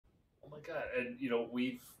my god! And you know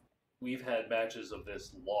we've had matches of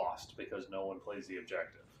this lost because no one plays the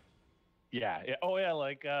objective. Yeah. Oh yeah,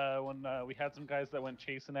 like when we had some guys that went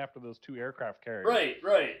chasing after those 2 aircraft carriers. Right,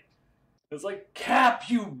 right. It's like, Cap,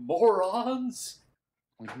 you morons!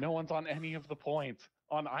 Like, no one's on any of the points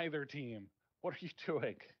on either team. What are you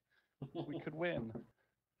doing? We could win.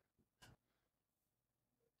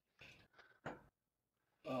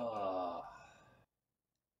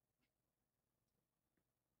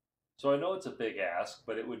 So I know it's a big ask,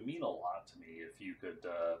 but it would mean a lot to me if you could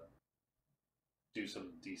do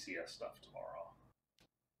some DCS stuff tomorrow.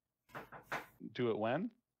 Do it when?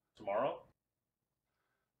 Tomorrow?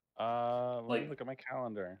 Let me look at my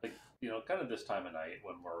calendar. Like, you know, kind of this time of night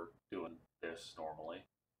when we're doing this normally.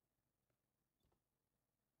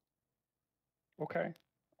 Okay.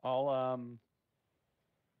 I'll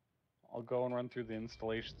go and run through the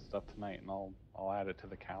installation stuff tonight, and I'll add it to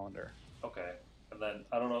the calendar. Okay. And then,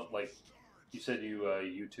 I don't know, like, you said you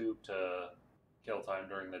YouTube to kill time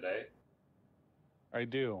during the day? I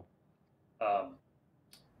do. I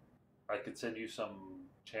could send you some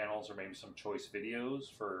channels or maybe some choice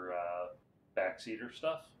videos for backseater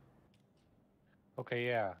stuff. Okay,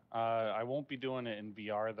 yeah. I won't be doing it in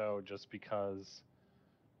VR, though, just because,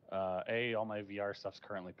 A, all my VR stuff's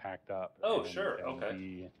currently packed up. Oh, sure, okay.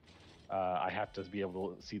 B, I have to be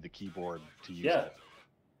able to see the keyboard to use it.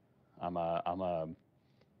 I'm a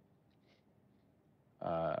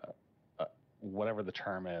whatever the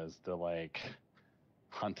term is, the like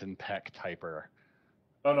hunt and peck typer.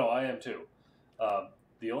 Oh no, I am too.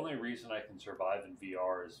 The only reason I can survive in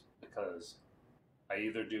VR is because I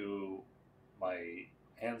either do my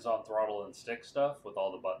hands-on throttle and stick stuff with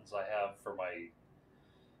all the buttons I have for my,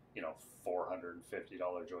 you know, $450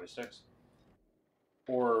 joysticks,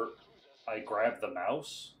 or I grab the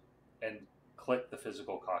mouse and click the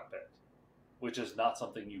physical cockpit, which is not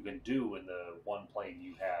something you can do in the one plane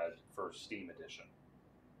you had for Steam Edition.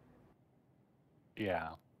 Yeah.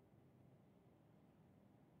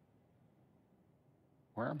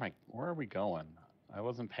 Where are we going? I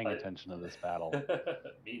wasn't paying attention to this battle.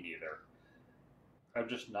 Me neither. I'm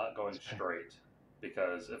just not going straight,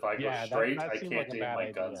 because if I go straight, I can't like aim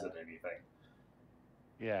my guns at anything.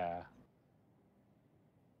 Yeah.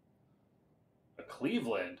 A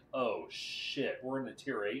Cleveland? Oh shit, we're in a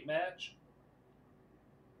tier 8 match?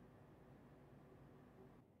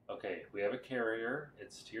 Okay, we have a carrier.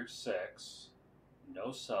 It's tier 6.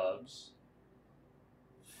 No subs.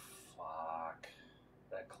 Fuck.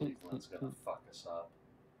 That Cleveland's gonna fuck us up.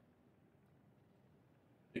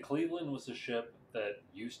 The Cleveland was a ship that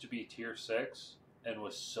used to be tier 6 and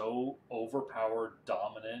was so overpowered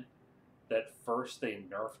dominant that first they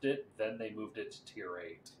nerfed it, then they moved it to tier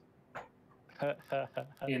 8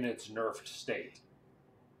 in its nerfed state.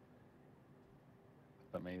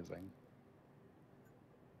 Amazing.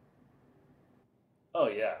 Oh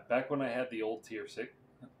yeah, back when I had the old tier 6.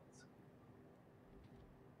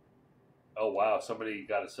 Oh wow, somebody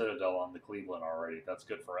got a Citadel on the Cleveland already. That's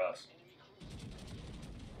good for us.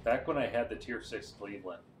 Back when I had the tier 6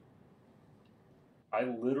 Cleveland, I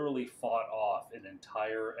literally fought off an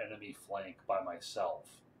entire enemy flank by myself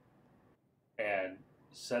and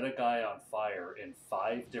set a guy on fire in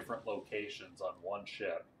 5 different locations on one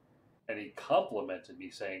ship. And he complimented me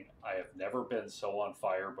saying, I have never been so on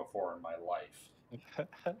fire before in my life.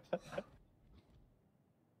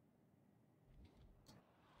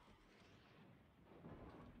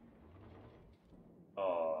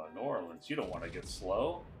 Oh, New Orleans, you don't want to get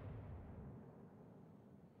slow.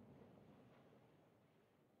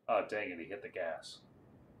 Oh, dang it, he hit the gas.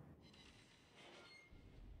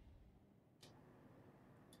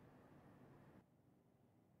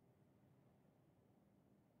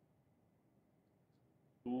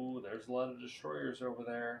 Ooh, there's a lot of destroyers over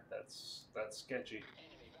there. That's sketchy.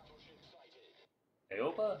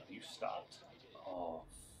 Aoba, you stopped? Oh.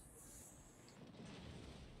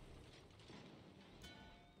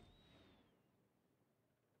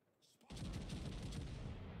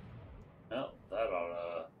 Well, that ought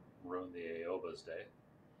to ruin the Aoba's day.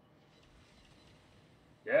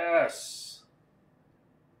 Yes!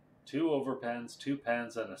 2 overpens, 2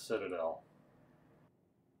 pens, and a Citadel.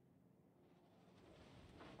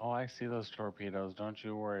 Oh, I see those torpedoes. Don't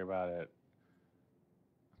you worry about it.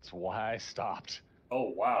 That's why I stopped.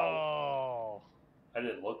 Oh, wow. Oh. I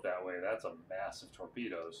didn't look that way. That's a massive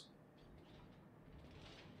torpedoes.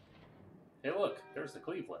 Hey, look. There's the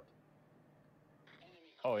Cleveland.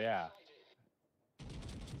 Oh, yeah.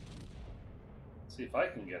 Let's see if I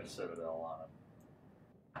can get a Citadel on him.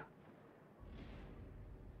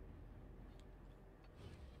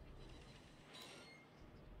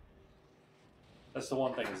 That's the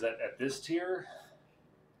one thing, is that at this tier,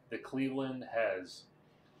 the Cleveland has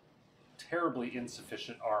terribly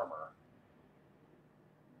insufficient armor.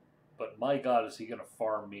 But my god, is he going to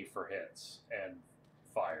farm me for hits and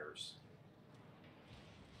fires.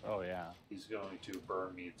 Oh, yeah. He's going to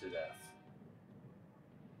burn me to death.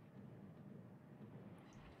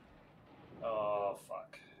 Oh,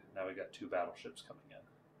 fuck. Now we got 2 battleships coming in.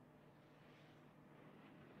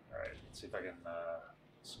 Alright, let's see if I can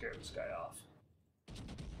scare this guy off.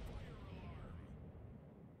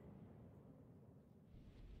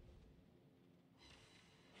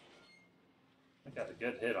 I got a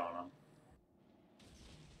good hit on him.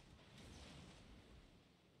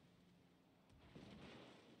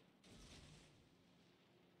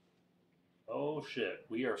 Oh shit,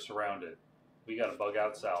 we are surrounded. We got to bug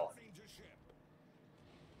out south.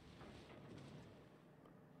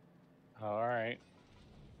 Alright.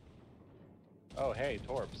 Oh, hey,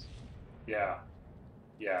 Torps. Yeah.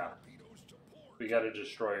 Yeah. We got a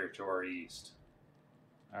destroyer to our east.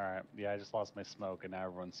 Alright, yeah, I just lost my smoke and now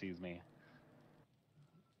everyone sees me.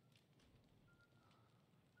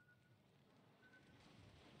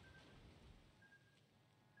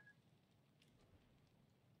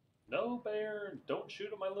 No, Baron, don't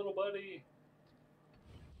shoot at my little buddy.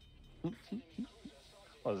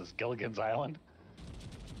 What is this, Gilligan's Island?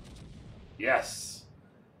 Yes.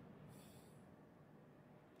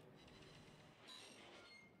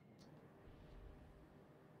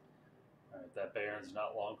 Alright, that Baron's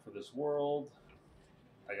not long for this world.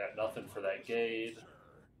 I got nothing for that Gade.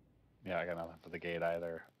 Yeah, I got nothing for the gate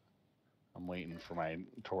either. I'm waiting for my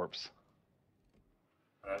Torps.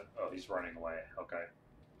 Oh, he's running away. Okay.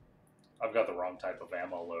 I've got the wrong type of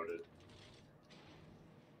ammo loaded.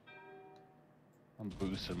 I'm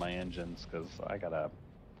boosting my engines because I gotta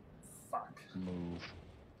move.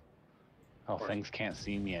 Oh, things can't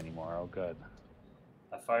see me anymore. Oh, good.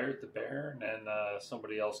 I fired the Baron and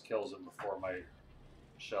somebody else kills him before my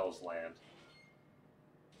shells land.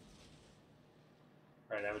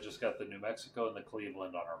 Right now we just got the New Mexico and the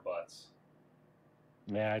Cleveland on our butts.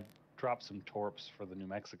 Yeah, I dropped some Torps for the New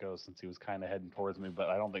Mexico since he was kind of heading towards me, but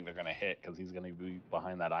I don't think they're going to hit because he's going to be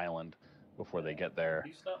behind that island before they get there.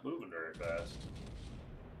 He's not moving very fast.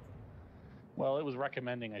 Well, it was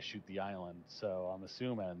recommending I shoot the island, so I'm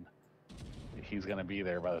assuming he's going to be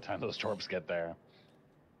there by the time those Torps get there.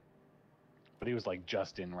 But he was like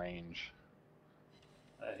just in range.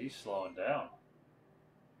 He's slowing down.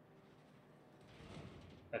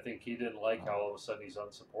 I think he didn't like how all of a sudden he's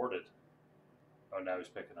unsupported. Oh, now he's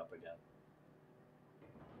picking up again.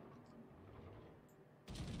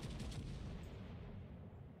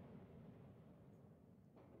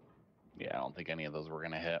 Yeah, I don't think any of those were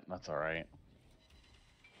going to hit. That's all right.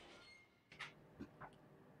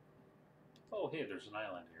 Oh, hey, there's an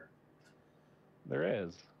island here. There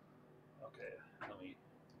is. Okay, let me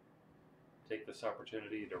take this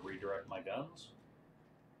opportunity to redirect my guns.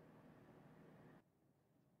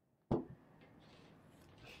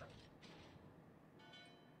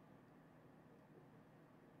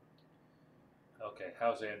 Okay,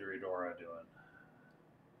 how's Andreadora doing?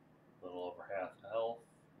 A little over half health.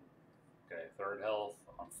 Okay, 3rd health,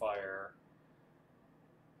 on fire.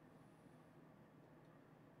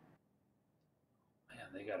 Man,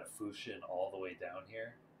 they got a Fushin all the way down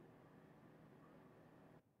here.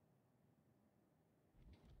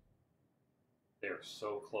 They are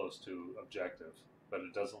so close to objective, but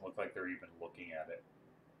it doesn't look like they're even looking at it.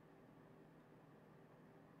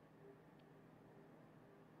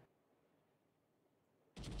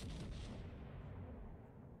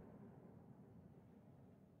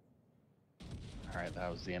 All right,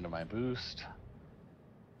 that was the end of my boost.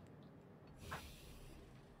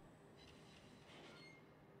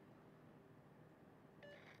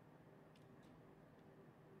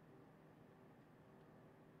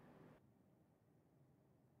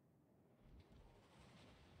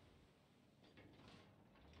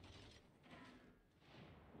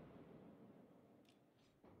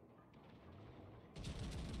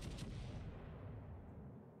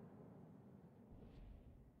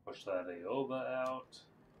 Push that Aoba out.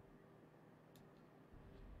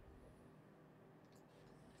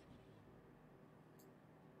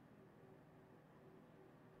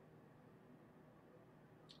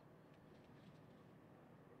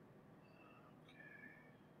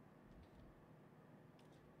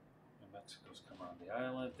 New Mexico's come on the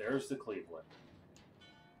island. There's the Cleveland.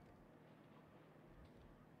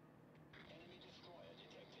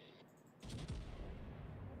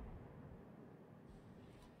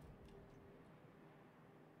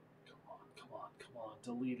 Come on,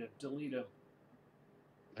 delete him.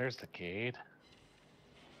 There's the gate.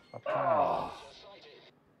 Oh,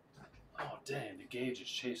 gauges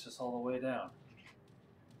chase us all the way down.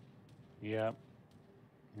 Yep.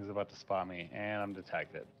 He's about to spot me, and I'm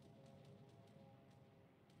detected.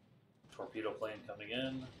 Torpedo plane coming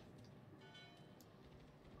in.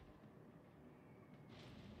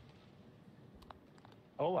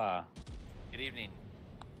 Hola. Good evening.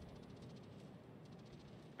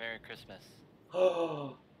 Merry Christmas.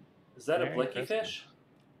 Oh, is that Merry a blinky Christmas. fish?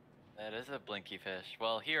 That is a blinky fish.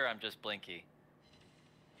 Well, here I'm just Blinky.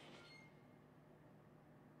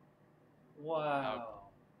 Wow.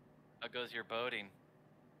 How goes your boating?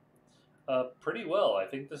 Pretty well. I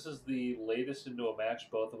think this is the latest into a match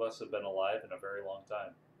both of us have been alive in a very long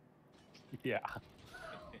time. Yeah.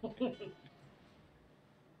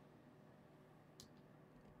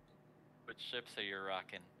 Which ships are you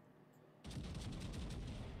rocking?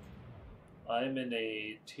 I'm in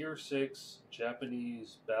a Tier 6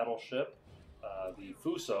 Japanese battleship, the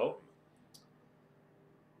Fuso.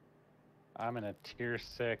 I'm in a Tier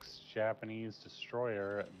 6 Japanese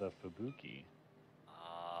destroyer, the Fubuki.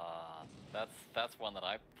 That's one that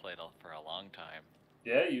I played for a long time.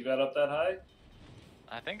 Yeah, you got up that high?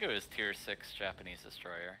 I think it was Tier 6 Japanese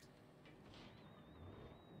destroyer.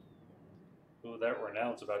 Ooh, that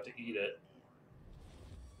renown's about to eat it.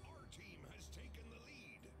 Our team has taken the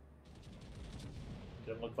lead.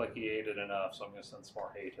 Didn't look like he ate it enough, so I'm going to send some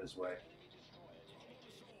more hate his way.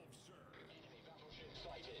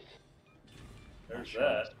 There's Not showing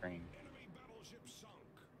that. the screen. Enemy battleship sunk.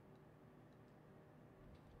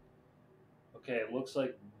 Okay, it looks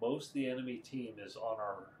like most of the enemy team is on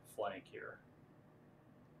our flank here.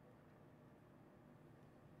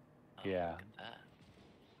 Oh, Yeah. Look at that.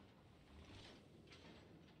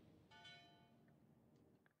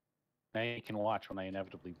 Now you can watch when I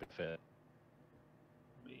inevitably fit.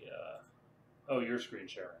 Oh, you're screen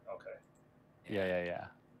sharing. Okay. Yeah.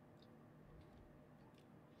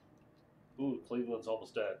 Ooh, Cleveland's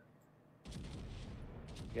almost dead.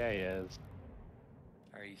 Yeah, he is.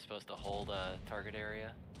 Are you supposed to hold a target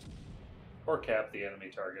area? Or cap the enemy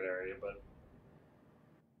target area, but...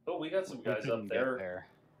 Oh, we got some We guys couldn't up get there.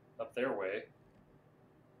 Up their way.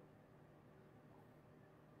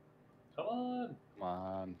 Come on. Come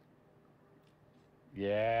on.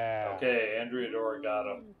 Yeah. Okay, Andrea Dora got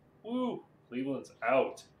him. Woo! Cleveland's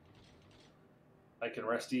out. I can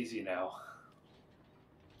rest easy now.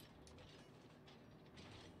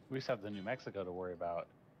 We just have the New Mexico to worry about.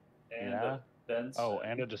 And Yeah? Benson. Oh,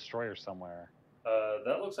 and a destroyer somewhere.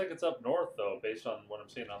 That looks like it's up north, though, based on what I'm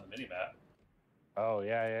seeing on the mini-map. Oh,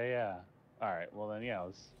 yeah. All right, well then, yeah,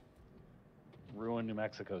 let's ruin New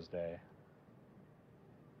Mexico's day.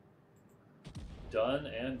 Done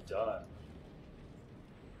and done.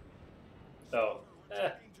 So,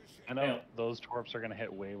 I know those torps are going to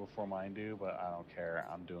hit way before mine do, but I don't care.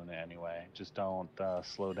 I'm doing it anyway. Just don't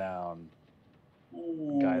slow down,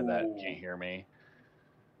 guy that can't hear me.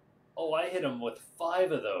 Oh, I hit him with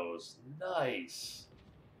 5 of those. Nice.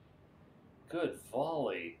 Good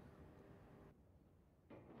volley.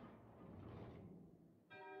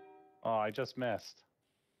 Oh, I just missed.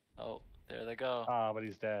 Oh, there they go. Ah, but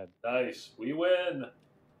he's dead. Nice. We win.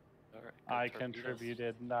 All right, good I torpedoes.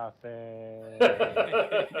 contributed nothing.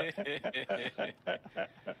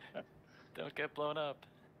 Don't get blown up.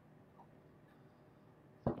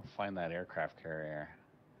 I'll find that aircraft carrier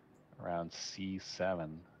around C7.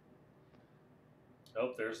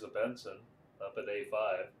 Oh, there's the Benson up at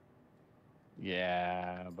A5.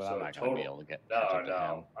 Yeah, but So I'm not going to be able to get catch up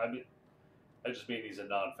to him. I just mean he's a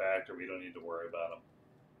non-factor. We don't need to worry about him.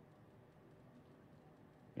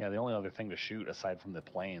 Yeah, the only other thing to shoot aside from the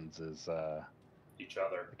planes is Each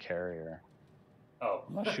other. the carrier. Oh.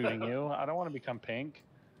 I'm not shooting you. I don't want to become pink.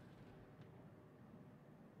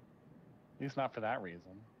 At least not for that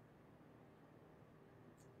reason.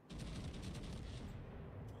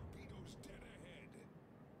 Torpedoes dead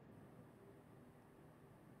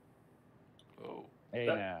ahead. Oh. Hey,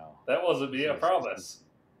 That- now. That wasn't me, I This is- promise.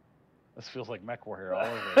 This feels like Mech Warrior all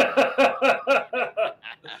over again.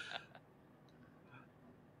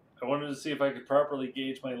 I wanted to see if I could properly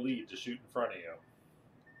gauge my lead to shoot in front of you.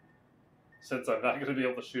 Since I'm not going to be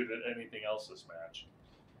able to shoot at anything else this match.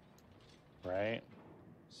 Right?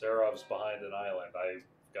 Sarov's behind an island. I've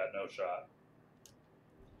got no shot.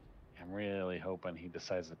 I'm really hoping he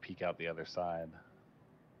decides to peek out the other side.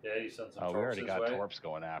 Yeah, you sent some Oh, we torps already his got way. torps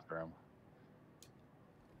going after him.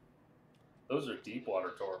 Those are deep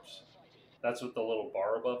water torps. That's what the little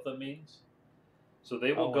bar above them means. So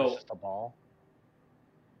they will Oh, go... it's just a ball?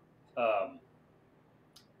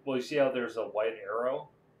 Well, you see how there's a white arrow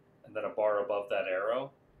and then a bar above that arrow?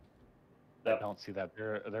 I don't see that.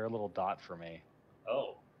 They're a little dot for me.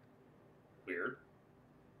 Oh. Weird.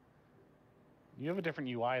 You have a different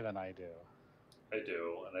UI than I do. I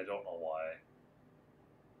do, and I don't know why.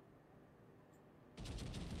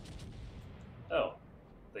 Oh,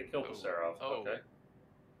 they killed the Seraph. Oh. Okay.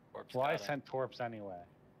 Corpse Well, I got him. sent Torps anyway.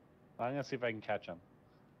 I'm gonna see if I can catch him.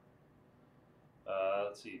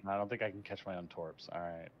 Let's see. I don't think I can catch my own Torps. All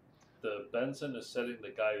right. The Benson is setting the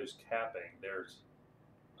guy who's capping their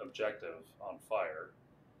objective on fire.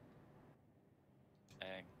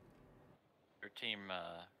 Dang. Your team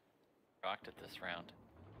rocked it this round.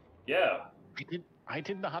 Yeah. I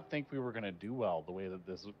did not think we were gonna do well the way that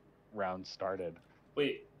this round started.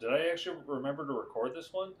 Wait, did I actually remember to record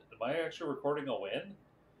this one? Am I actually recording a win?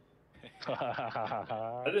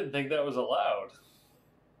 I didn't think that was allowed.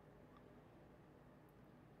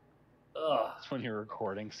 Ugh. That's when your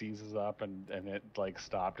recording seizes up and it like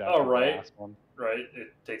stopped Oh, after right. the last one. Right,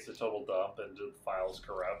 it takes a total dump and the file's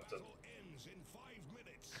corrupt, and Ends in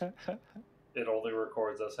 5 minutes. it only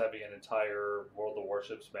records us having an entire World of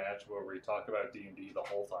Warships match where we talk about D&D the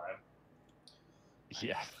whole time.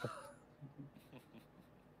 Yeah.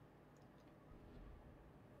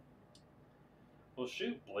 Well,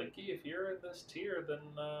 shoot, Blinky, if you're in this tier, then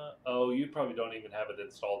oh, you probably don't even have it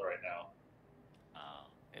installed right now. Oh,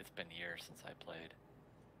 it's been years since I played.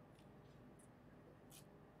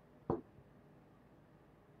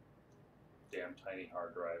 Damn tiny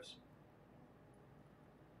hard drives.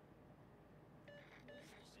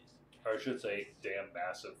 Or I should say, damn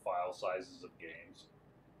massive file sizes of games.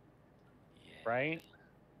 Yeah. Right?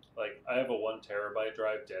 Like, I have a 1 terabyte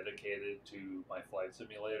drive dedicated to my flight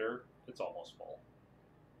simulator. It's almost full.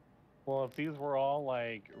 Well, if these were all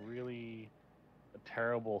like really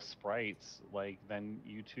terrible sprites, like then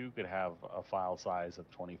you too could have a file size of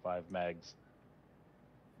 25 megs.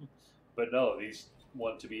 But no, these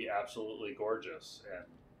want to be absolutely gorgeous and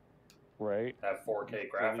Right? have 4K Really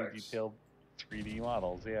graphics. detailed 3D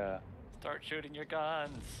models, yeah. Start shooting your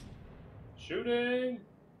guns. Shooting!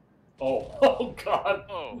 Oh, oh God!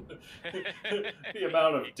 Oh. The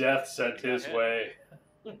amount of death sent You got his hit? way.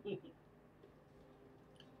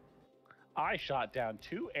 I shot down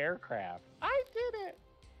 2 aircraft. I did it!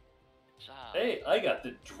 Good job. Hey, I got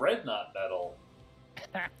the Dreadnought medal.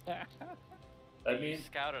 I You mean,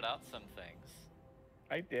 scouted out some things.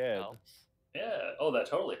 I did. Helps. yeah. Oh, that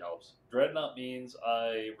totally helps. Dreadnought means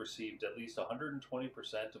I received at least 120%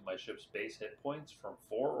 of my ship's base hit points from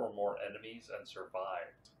 4 or more enemies and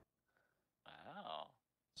survived. Wow.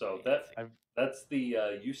 So Fancy. that's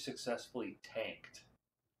the you successfully tanked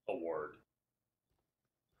award.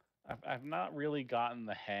 I've not really gotten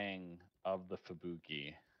the hang of the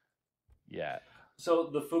Fubuki yet. So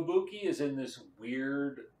the Fubuki is in this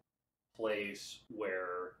weird place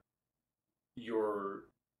where your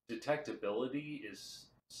detectability is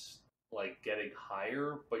like getting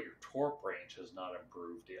higher, but your torp range has not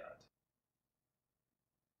improved yet.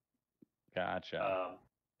 Gotcha.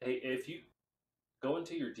 Hey, if you go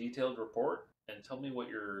into your detailed report and tell me what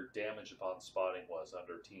your damage upon spotting was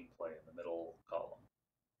under team play in the middle column.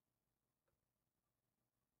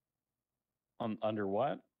 Under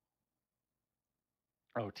what?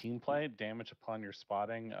 Oh, team play, damage upon your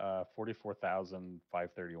spotting,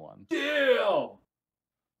 44,531. Damn!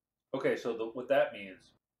 Okay, so what that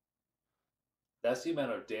means, that's the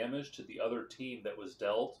amount of damage to the other team that was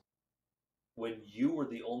dealt when you were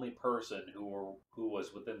the only person who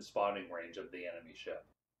was within spotting range of the enemy ship.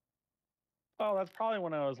 Oh, that's probably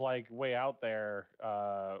when I was like way out there,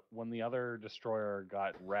 when the other destroyer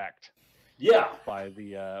got wrecked Yeah, by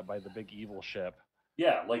the big evil ship.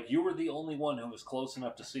 yeah, like you were the only one who was close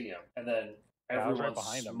enough to see him, and then I was everyone right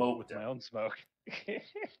behind him smoked with him. my own smoke.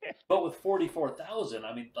 But with 44,000,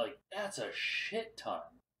 I mean, like, that's a shit ton.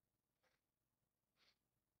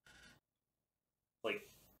 Like,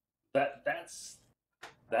 that's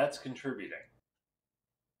contributing.